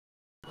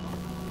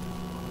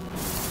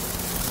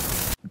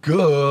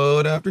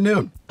Good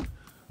afternoon.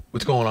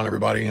 What's going on,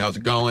 everybody? How's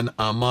it going?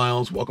 I'm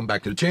Miles. Welcome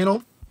back to the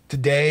channel.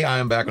 Today I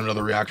am back on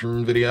another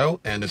reaction video,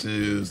 and this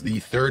is the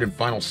third and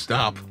final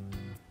stop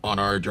on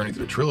our journey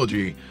through the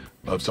trilogy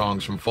of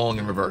songs from Falling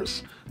in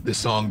Reverse. This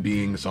song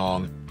being the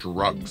song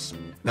Drugs.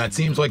 Now, it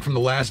seems like from the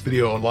last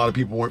video, a lot of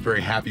people weren't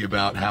very happy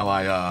about how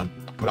I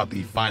put out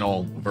the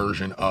final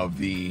version of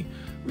the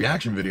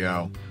reaction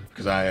video,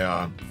 because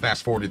I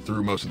fast forwarded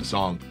through most of the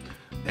song.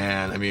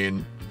 And I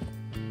mean,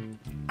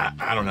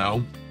 I don't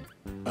know.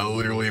 I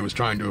literally was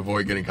trying to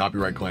avoid getting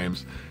copyright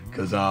claims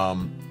because,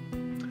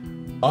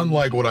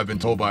 unlike what I've been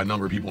told by a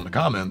number of people in the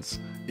comments,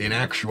 in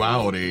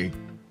actuality,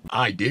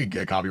 I did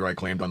get copyright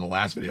claimed on the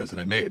last videos that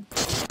I made.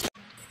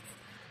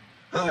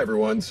 Hi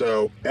everyone,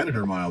 so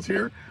Editor Miles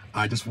here.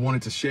 I just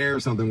wanted to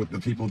share something with the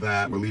people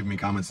that were leaving me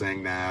comments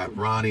saying that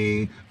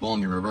Ronnie,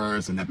 Falling in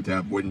Reverse, and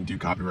Epitaph wouldn't do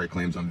copyright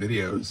claims on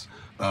videos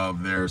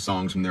of their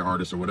songs from their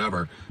artists or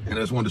whatever. And I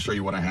just wanted to show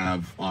you what I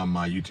have on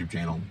my YouTube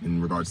channel in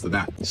regards to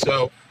that.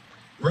 So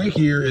right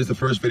here is the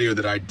first video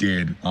that I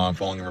did on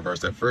Falling in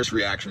Reverse, that first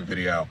reaction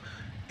video.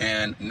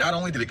 And not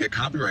only did it get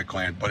copyright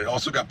claimed, but it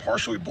also got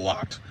partially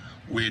blocked,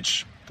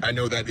 which I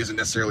know that isn't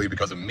necessarily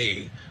because of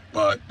me,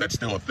 but that's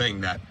still a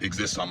thing that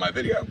exists on my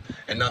video.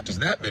 And not just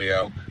that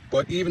video,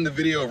 but even the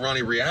video of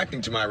Ronnie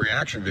reacting to my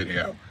reaction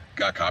video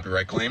got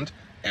copyright claimed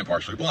and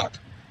partially blocked.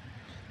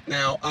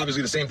 Now,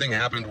 obviously the same thing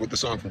happened with the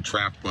song from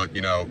Trapped, but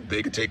you know,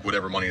 they could take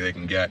whatever money they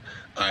can get.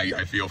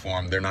 I feel for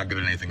them. They're not good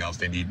at anything else.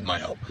 They need my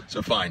help.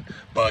 So fine.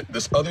 But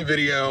this other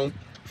video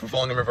for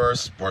Falling in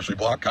Reverse, partially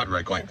blocked,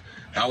 copyright claimed.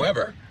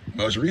 However,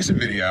 most recent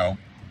video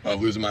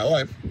of Losing My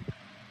Life,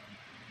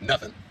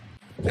 nothing.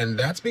 And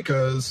that's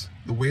because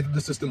the way that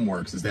the system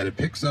works is that it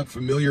picks up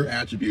familiar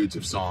attributes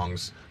of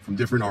songs from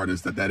different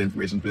artists that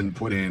information's been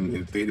put in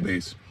its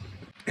database.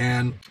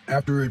 And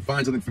after it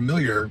finds something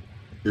familiar,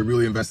 it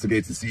really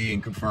investigates to see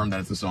and confirm that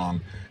it's a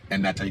song,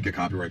 and that's how you get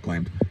copyright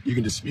claimed. You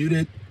can dispute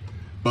it,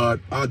 but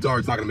odds are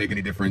it's not going to make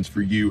any difference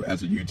for you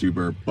as a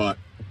YouTuber, but,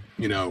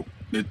 you know,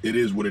 it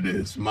is what it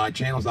is. My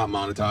channel's not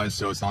monetized,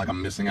 so it's not like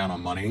I'm missing out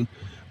on money.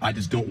 I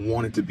just don't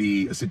want it to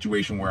be a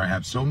situation where I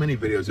have so many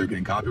videos that are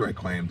getting copyright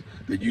claimed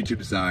that YouTube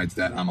decides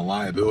that I'm a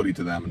liability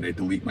to them and they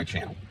delete my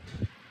channel.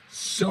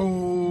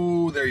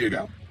 So there you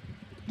go.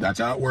 That's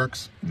how it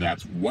works.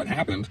 That's what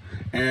happened.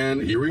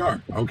 And here we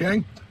are.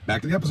 Okay,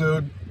 back to the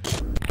episode.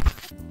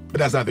 But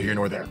that's neither here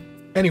nor there.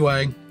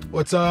 Anyway,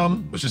 let's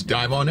just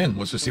dive on in.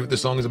 Let's just see what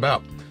this song is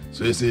about.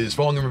 So this is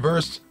Falling in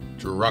Reverse,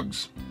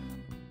 Drugs.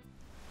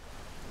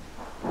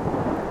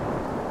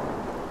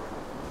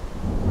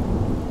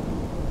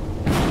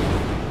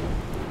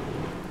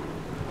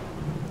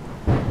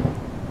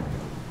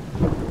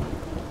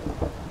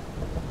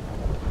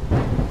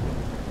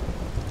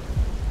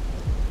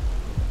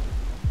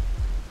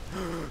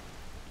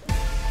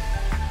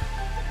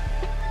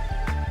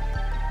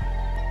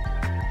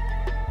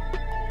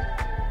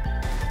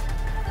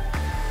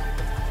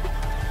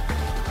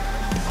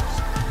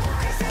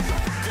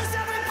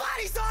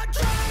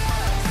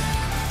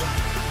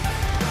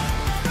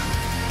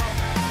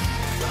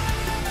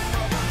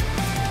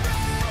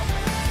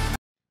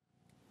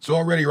 So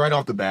already right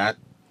off the bat,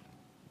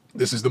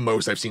 this is the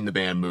most I've seen the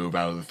band move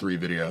out of the three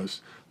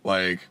videos.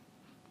 Like,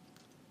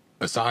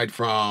 aside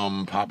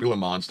from Popular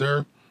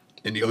Monster,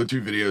 in the other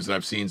two videos that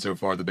I've seen so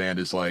far, the band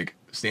is like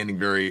standing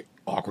very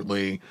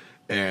awkwardly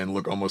and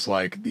look almost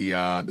like the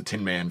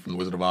Tin Man from The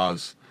Wizard of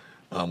Oz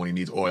when he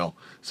needs oil.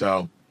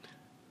 So,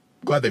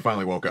 glad they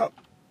finally woke up.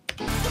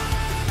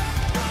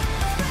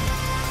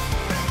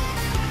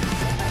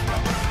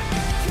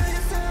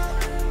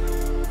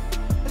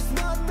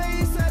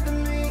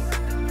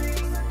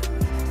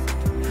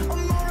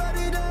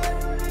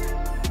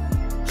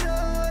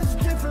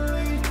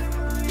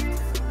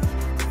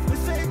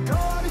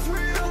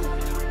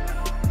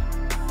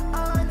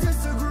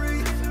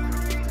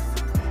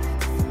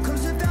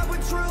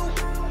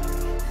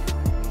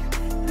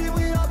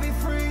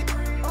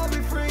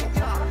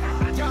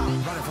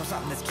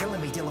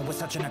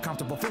 Such an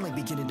uncomfortable feeling,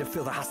 beginning to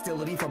feel the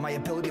hostility from my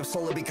ability of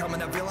slowly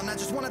becoming a villain. I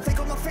just want to thank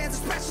all my fans,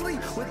 especially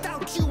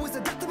without you is a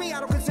death to me.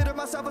 I don't consider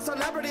myself a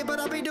celebrity, but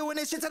I'll be doing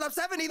this shit till I'm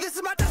 70. This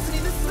is my destiny,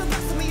 this is the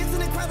best of me. It's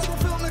an incredible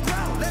feel on the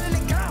ground, letting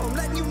it go, I'm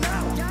letting you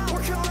know.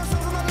 We're killing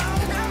ourselves on the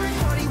line.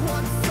 Everybody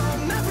wants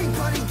some,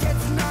 everybody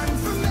gets none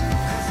from me.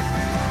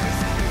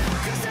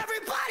 Cause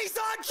everybody's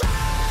on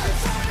drugs.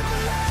 It's hard to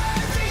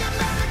believe the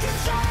American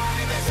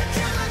dream is a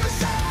killing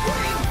machine.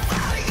 We're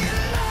falling in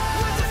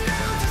love with a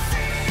new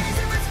disease.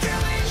 If it's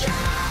killing you,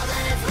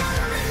 then it's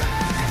murdering me.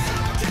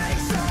 It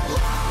takes so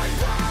long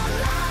for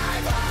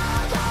life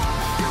alone.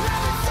 You're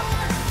having so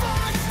much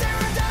fun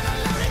staring down a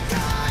loaded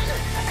gun,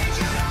 and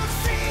you don't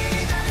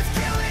see that it's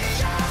killing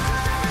you.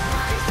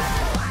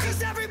 Cause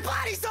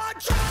everybody's on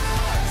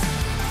drugs.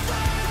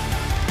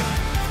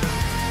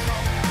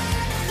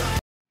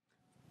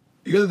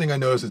 The other thing I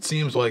noticed, it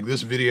seems like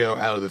this video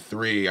out of the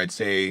three, I'd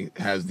say,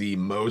 has the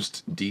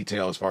most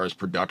detail as far as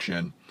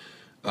production.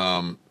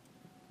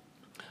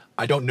 I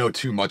I don't know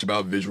too much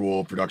about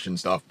visual production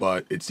stuff,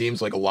 but it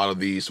seems like a lot of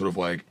the sort of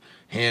like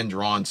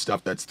hand-drawn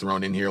stuff that's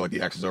thrown in here, like the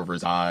X's over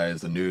his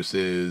eyes, the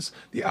nooses,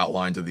 the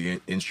outlines of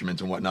the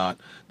instruments and whatnot,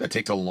 that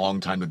takes a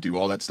long time to do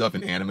all that stuff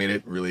and animate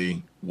it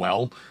really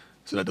well,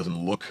 so that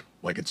doesn't look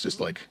like it's just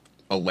like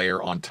a layer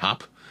on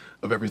top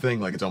of everything,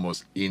 like it's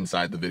almost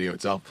inside the video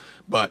itself.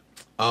 But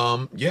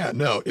yeah,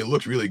 no, it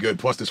looks really good.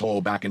 Plus this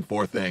whole back and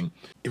forth thing,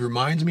 it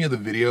reminds me of the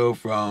video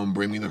from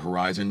Bring Me the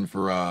Horizon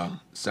for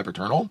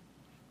Sepeternal.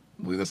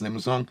 I believe that's the name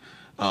of the song.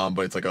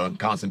 But it's like a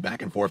constant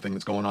back and forth thing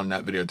that's going on in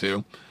that video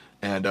too.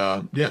 And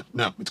yeah,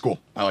 no, it's cool.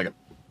 I like it.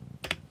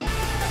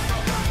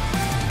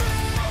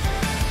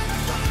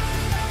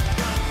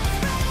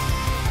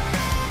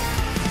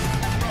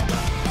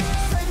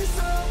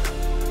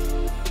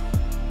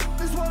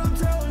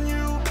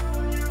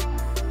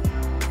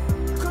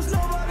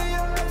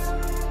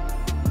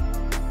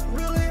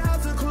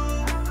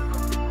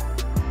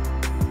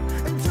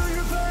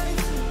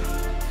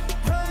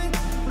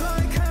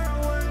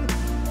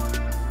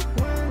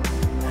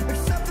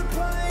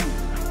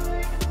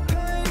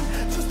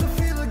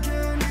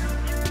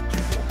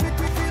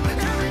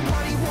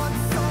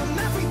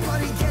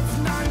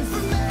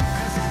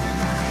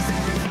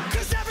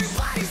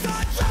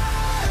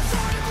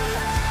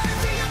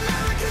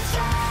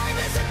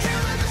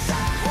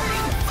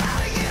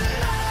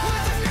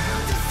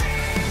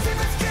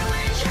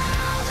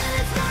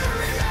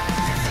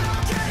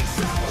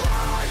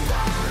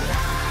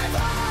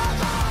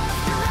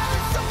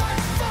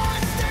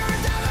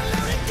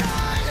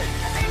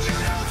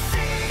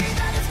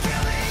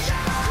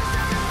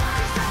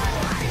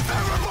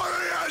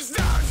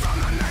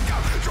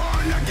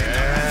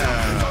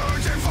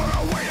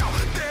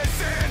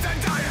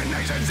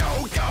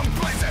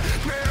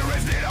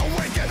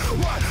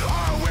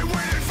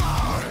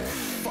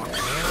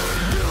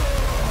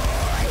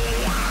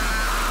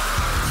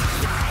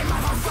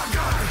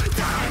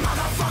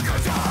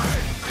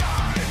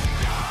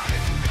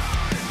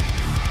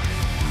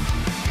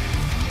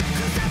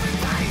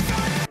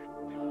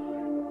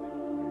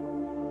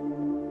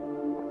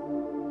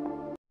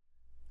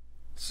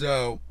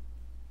 So,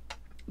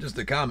 just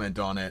to comment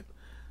on it,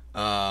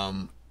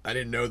 I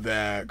didn't know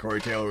that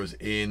Corey Taylor was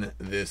in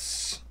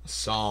this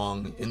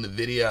song in the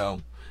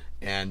video,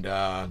 and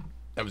that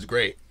was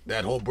great.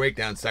 That whole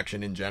breakdown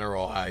section in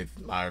general, I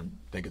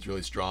think it's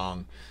really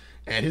strong.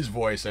 And his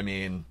voice, I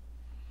mean,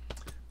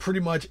 pretty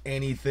much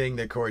anything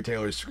that Corey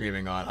Taylor is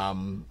screaming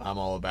on, I'm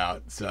all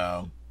about.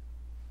 So,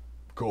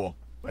 cool.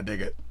 I dig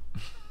it.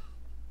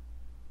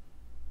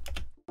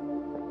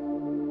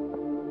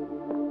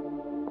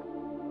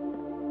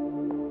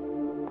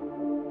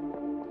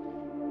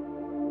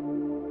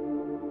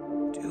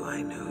 Do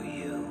I know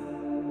you?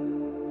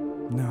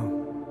 No,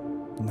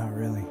 not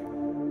really.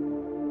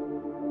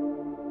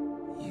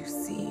 You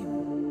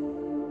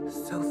seem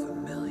so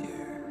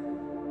familiar.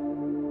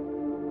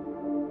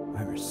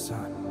 I'm your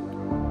son.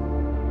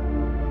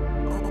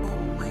 Oh,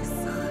 my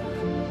son.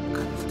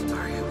 I'm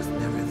sorry I was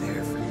never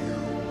there for you.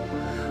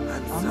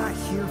 I'm not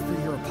here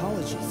for your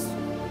apologies.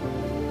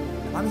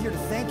 I'm here to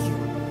thank you.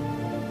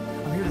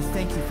 I'm here to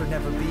thank you for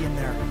never being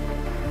there.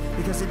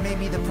 Because it made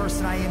me the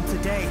person I am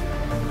today.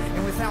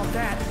 And without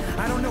that,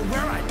 I don't know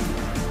where I'd be.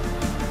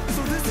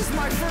 So this is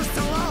my first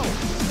hello.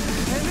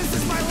 And this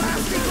is my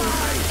last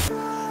goodbye.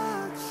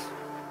 Drugs.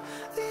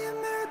 The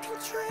American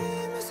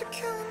dream is a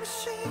killing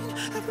machine.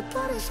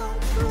 Everybody's on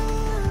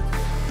drugs.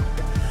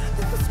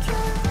 If it's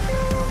killing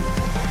you,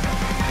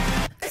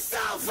 it's so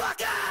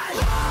fucking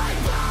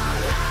live,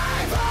 live,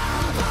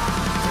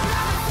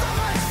 so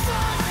much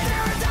fun.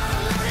 Staring down a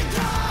loaded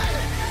gun.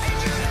 And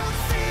you don't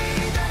see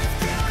that it's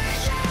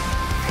killing you.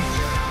 And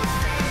you don't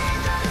see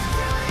that it's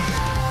killing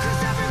you.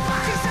 'Cause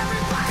everybody's on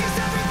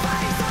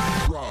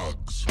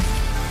drugs.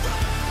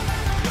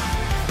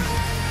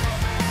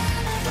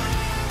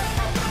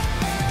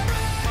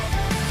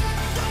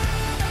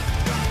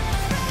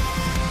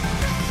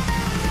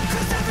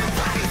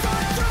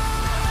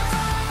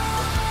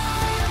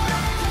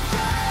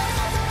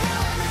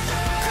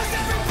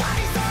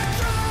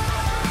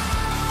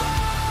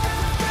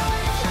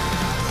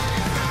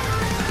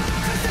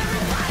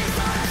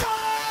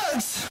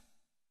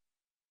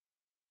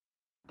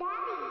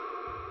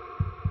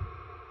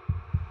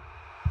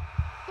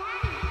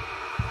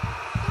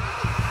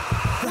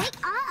 Wake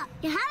up!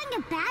 You're having a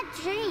bad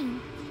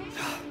dream.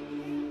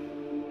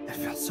 It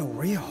felt so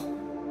real.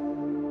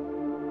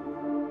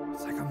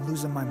 It's like I'm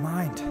losing my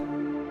mind.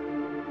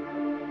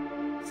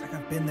 It's like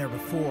I've been there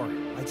before.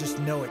 I just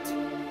know it.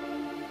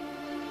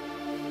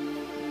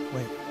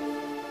 Wait.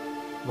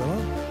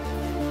 Willow?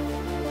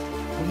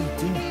 What are you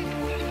doing?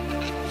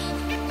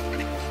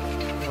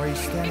 Why are you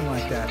standing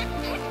like that?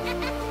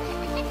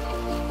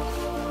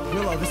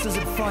 Willow, this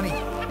isn't funny.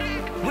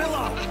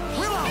 Willow!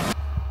 Willow!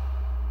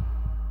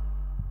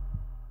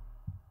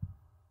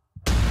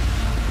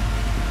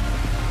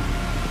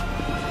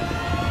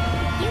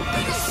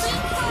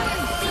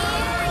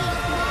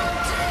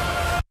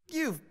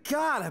 You've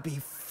gotta be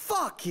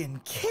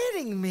fucking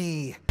kidding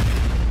me!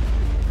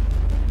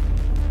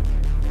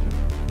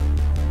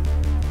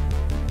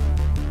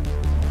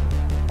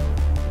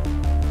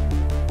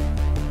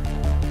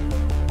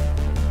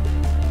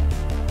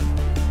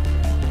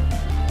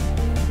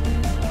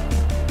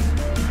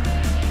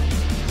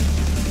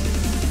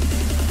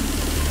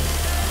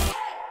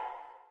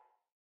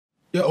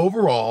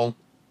 overall,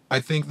 I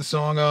think the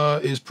song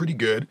is pretty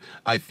good.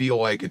 I feel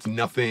like it's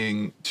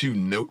nothing too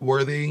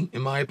noteworthy,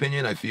 in my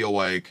opinion. I feel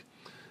like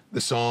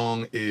the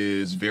song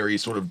is very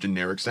sort of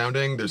generic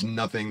sounding. There's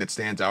nothing that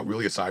stands out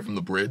really aside from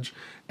the bridge.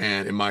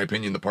 And in my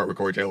opinion, the part with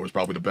Corey Taylor is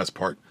probably the best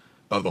part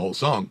of the whole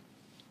song.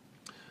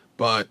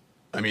 But,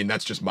 I mean,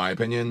 that's just my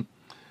opinion.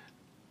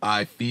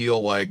 I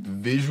feel like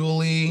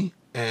visually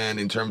and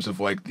in terms of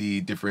like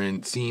the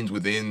different scenes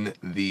within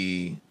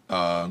the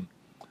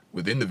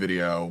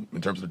video,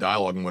 in terms of the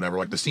dialogue and whatever,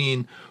 like the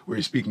scene where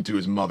he's speaking to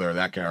his mother,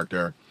 that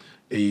character,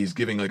 he's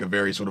giving like a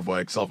very sort of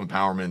like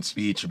self-empowerment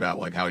speech about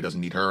like how he doesn't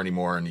need her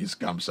anymore and he's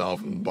got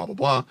himself and blah, blah,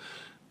 blah.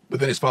 But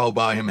then it's followed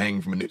by him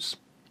hanging from a noose.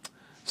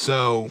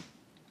 So,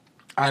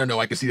 I don't know,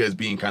 I can see that as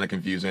being kind of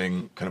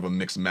confusing, kind of a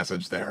mixed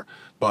message there,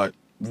 but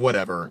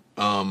whatever.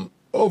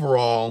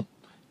 Overall,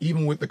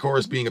 even with the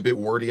chorus being a bit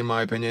wordy in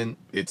my opinion,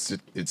 it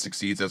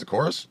succeeds as a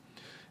chorus.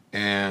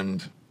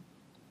 And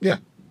yeah,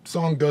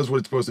 song does what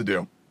it's supposed to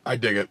do. I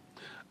dig it.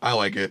 I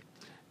like it.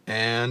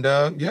 And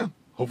yeah,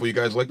 hopefully you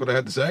guys liked what I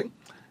had to say.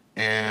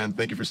 And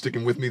thank you for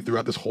sticking with me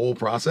throughout this whole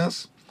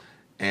process.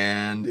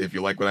 And if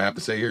you like what I have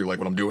to say here, you like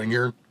what I'm doing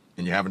here,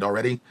 and you haven't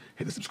already,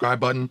 hit the subscribe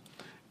button.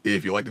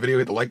 If you like the video,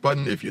 hit the like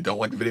button. If you don't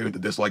like the video, hit the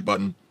dislike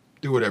button.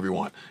 Do whatever you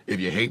want. If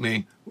you hate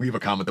me, leave a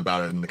comment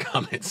about it in the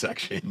comment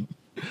section.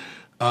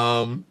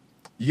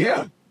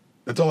 Yeah,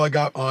 that's all I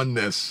got on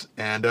this.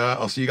 And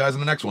I'll see you guys in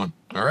the next one.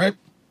 All right?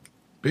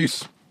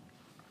 Peace.